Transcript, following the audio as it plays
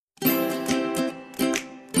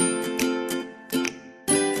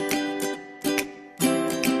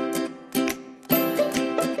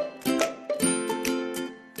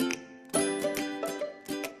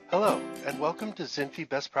and welcome to Zinfi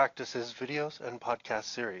Best Practices videos and podcast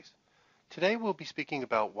series. Today we'll be speaking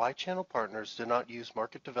about why channel partners do not use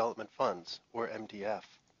market development funds, or MDF.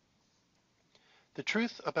 The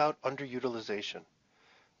truth about underutilization.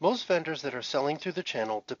 Most vendors that are selling through the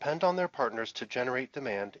channel depend on their partners to generate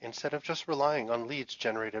demand instead of just relying on leads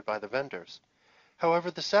generated by the vendors. However,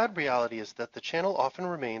 the sad reality is that the channel often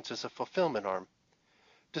remains as a fulfillment arm.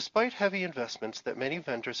 Despite heavy investments that many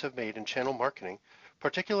vendors have made in channel marketing,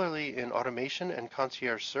 particularly in automation and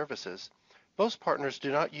concierge services, most partners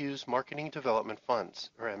do not use marketing development funds,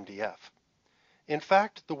 or MDF. In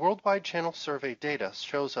fact, the worldwide channel survey data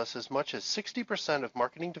shows us as much as 60% of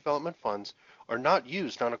marketing development funds are not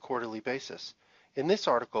used on a quarterly basis. In this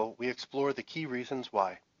article, we explore the key reasons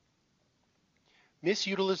why.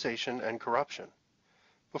 Misutilization and corruption.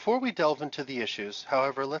 Before we delve into the issues,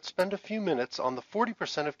 however, let's spend a few minutes on the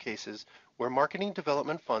 40% of cases where marketing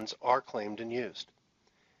development funds are claimed and used.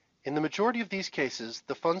 In the majority of these cases,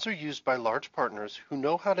 the funds are used by large partners who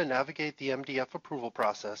know how to navigate the MDF approval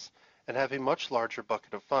process and have a much larger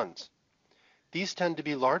bucket of funds. These tend to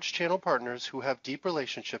be large channel partners who have deep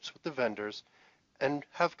relationships with the vendors and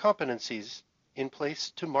have competencies in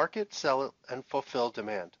place to market, sell, and fulfill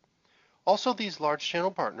demand. Also, these large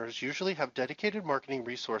channel partners usually have dedicated marketing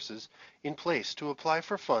resources in place to apply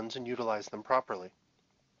for funds and utilize them properly.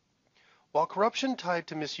 While corruption tied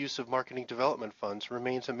to misuse of marketing development funds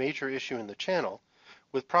remains a major issue in the channel,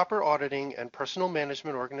 with proper auditing and personal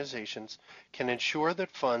management organizations can ensure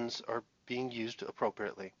that funds are being used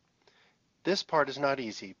appropriately. This part is not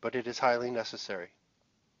easy, but it is highly necessary.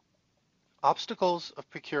 Obstacles of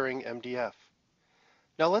procuring MDF.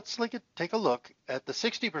 Now let's take a look at the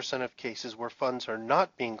 60% of cases where funds are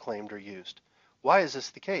not being claimed or used. Why is this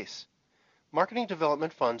the case? Marketing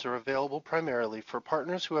development funds are available primarily for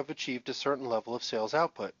partners who have achieved a certain level of sales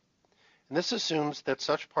output. And this assumes that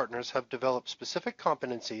such partners have developed specific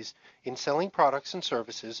competencies in selling products and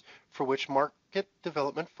services for which market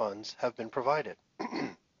development funds have been provided.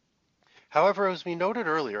 However, as we noted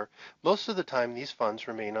earlier, most of the time these funds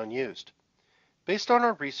remain unused. Based on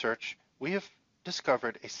our research, we have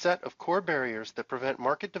discovered a set of core barriers that prevent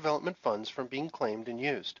market development funds from being claimed and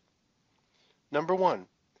used. Number one,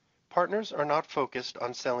 partners are not focused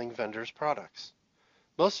on selling vendors' products.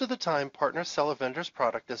 Most of the time, partners sell a vendor's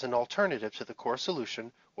product as an alternative to the core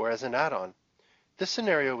solution or as an add-on. This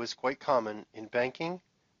scenario is quite common in banking,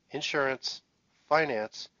 insurance,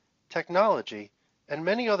 finance, technology, and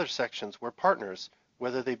many other sections where partners,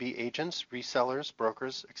 whether they be agents, resellers,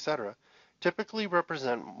 brokers, etc., typically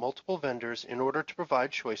represent multiple vendors in order to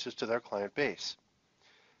provide choices to their client base.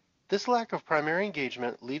 This lack of primary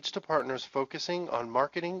engagement leads to partners focusing on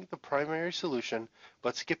marketing the primary solution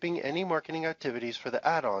but skipping any marketing activities for the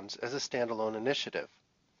add-ons as a standalone initiative.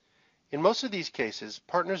 In most of these cases,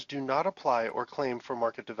 partners do not apply or claim for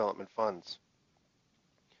market development funds.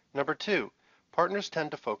 Number two, partners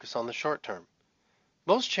tend to focus on the short term.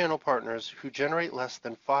 Most channel partners who generate less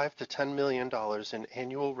than $5 to $10 million in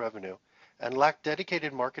annual revenue and lack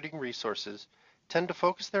dedicated marketing resources tend to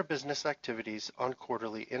focus their business activities on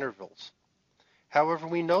quarterly intervals. However,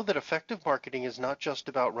 we know that effective marketing is not just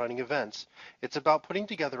about running events, it's about putting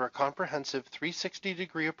together a comprehensive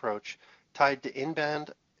 360-degree approach tied to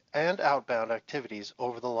inbound and outbound activities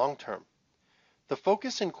over the long term. The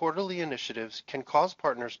focus in quarterly initiatives can cause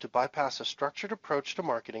partners to bypass a structured approach to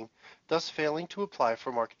marketing, thus failing to apply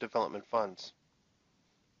for market development funds.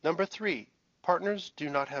 Number three, partners do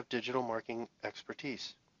not have digital marketing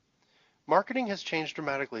expertise. Marketing has changed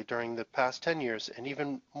dramatically during the past 10 years and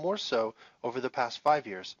even more so over the past 5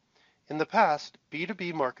 years. In the past,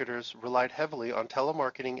 B2B marketers relied heavily on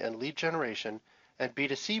telemarketing and lead generation, and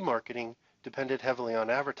B2C marketing depended heavily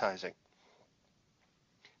on advertising.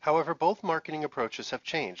 However, both marketing approaches have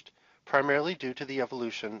changed, primarily due to the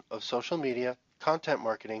evolution of social media, content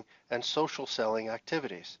marketing, and social selling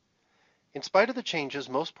activities. In spite of the changes,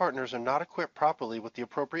 most partners are not equipped properly with the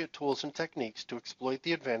appropriate tools and techniques to exploit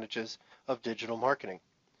the advantages of digital marketing.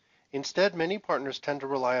 Instead, many partners tend to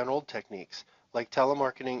rely on old techniques, like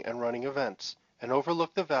telemarketing and running events, and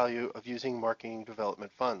overlook the value of using marketing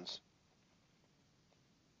development funds.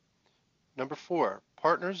 Number four,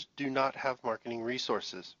 partners do not have marketing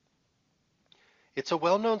resources. It's a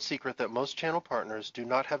well-known secret that most channel partners do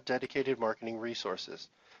not have dedicated marketing resources.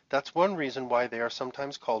 That's one reason why they are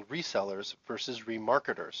sometimes called resellers versus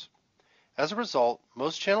remarketers. As a result,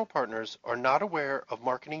 most channel partners are not aware of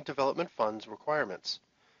marketing development funds requirements,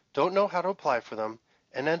 don't know how to apply for them,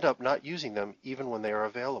 and end up not using them even when they are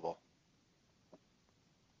available.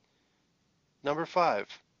 Number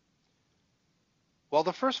five, While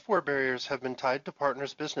the first four barriers have been tied to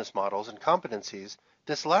partners' business models and competencies,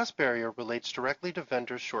 this last barrier relates directly to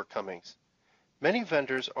vendors' shortcomings. Many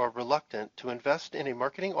vendors are reluctant to invest in a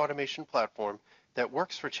marketing automation platform that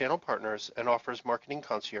works for channel partners and offers marketing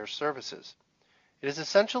concierge services. It is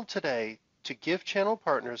essential today to give channel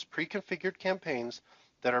partners pre-configured campaigns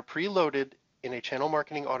that are preloaded in a channel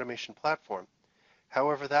marketing automation platform.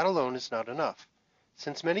 However, that alone is not enough.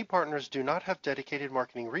 Since many partners do not have dedicated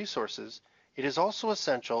marketing resources, it is also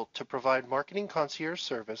essential to provide marketing concierge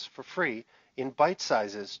service for free in bite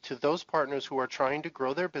sizes to those partners who are trying to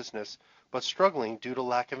grow their business but struggling due to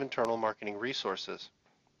lack of internal marketing resources.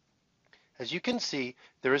 As you can see,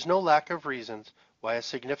 there is no lack of reasons why a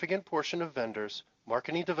significant portion of vendors'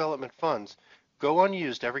 marketing development funds go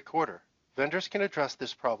unused every quarter. Vendors can address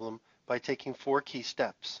this problem by taking 4 key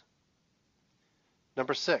steps.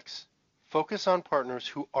 Number 6, focus on partners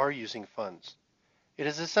who are using funds. It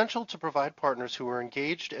is essential to provide partners who are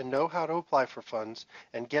engaged and know how to apply for funds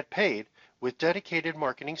and get paid with dedicated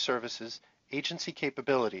marketing services, agency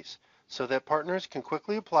capabilities, so that partners can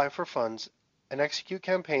quickly apply for funds and execute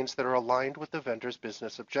campaigns that are aligned with the vendor's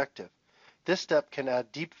business objective. This step can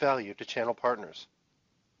add deep value to channel partners.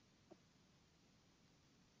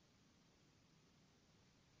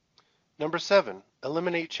 Number 7,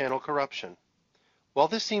 eliminate channel corruption. While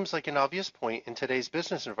this seems like an obvious point in today's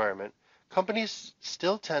business environment, companies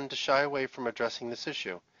still tend to shy away from addressing this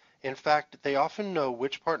issue. In fact, they often know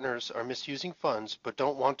which partners are misusing funds but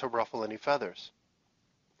don't want to ruffle any feathers.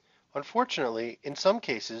 Unfortunately, in some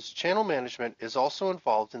cases, channel management is also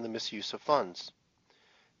involved in the misuse of funds.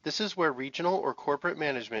 This is where regional or corporate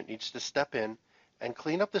management needs to step in and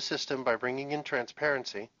clean up the system by bringing in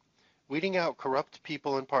transparency, weeding out corrupt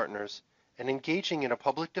people and partners, and engaging in a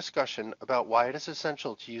public discussion about why it is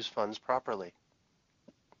essential to use funds properly.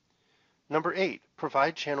 Number 8,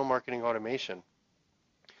 provide channel marketing automation.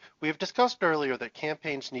 We have discussed earlier that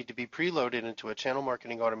campaigns need to be preloaded into a channel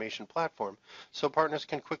marketing automation platform so partners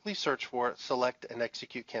can quickly search for, select, and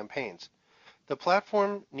execute campaigns. The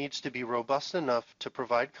platform needs to be robust enough to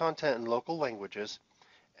provide content in local languages,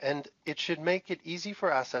 and it should make it easy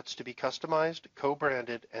for assets to be customized,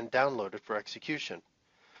 co-branded, and downloaded for execution.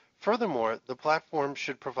 Furthermore, the platform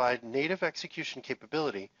should provide native execution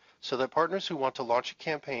capability so that partners who want to launch a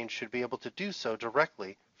campaign should be able to do so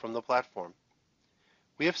directly from the platform.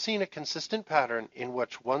 We have seen a consistent pattern in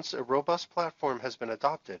which once a robust platform has been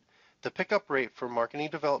adopted, the pickup rate for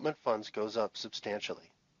marketing development funds goes up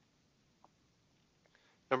substantially.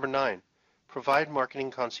 Number 9, provide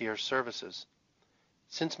marketing concierge services.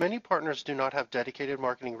 Since many partners do not have dedicated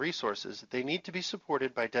marketing resources, they need to be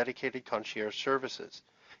supported by dedicated concierge services.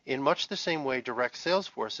 In much the same way direct sales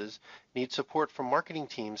forces need support from marketing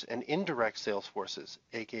teams and indirect sales forces,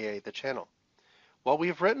 aka the channel. While we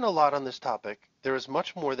have written a lot on this topic, there is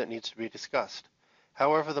much more that needs to be discussed.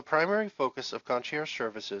 However, the primary focus of concierge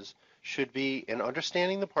services should be in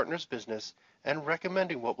understanding the partner's business and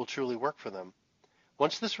recommending what will truly work for them.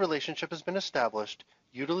 Once this relationship has been established,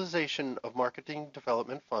 utilization of marketing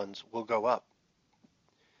development funds will go up.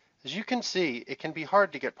 As you can see, it can be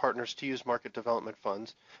hard to get partners to use market development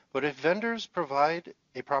funds, but if vendors provide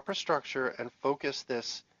a proper structure and focus,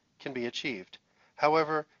 this can be achieved.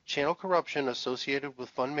 However, channel corruption associated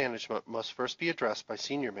with fund management must first be addressed by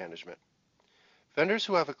senior management. Vendors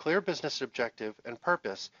who have a clear business objective and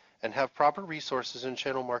purpose and have proper resources in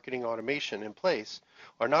channel marketing automation in place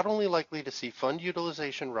are not only likely to see fund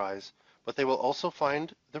utilization rise, but they will also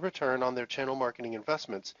find the return on their channel marketing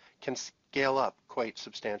investments can scale up quite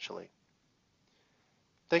substantially.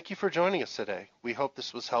 Thank you for joining us today. We hope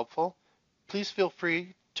this was helpful. Please feel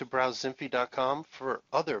free to browse Zimphy.com for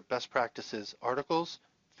other best practices, articles,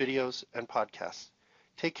 videos, and podcasts.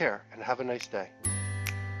 Take care and have a nice day.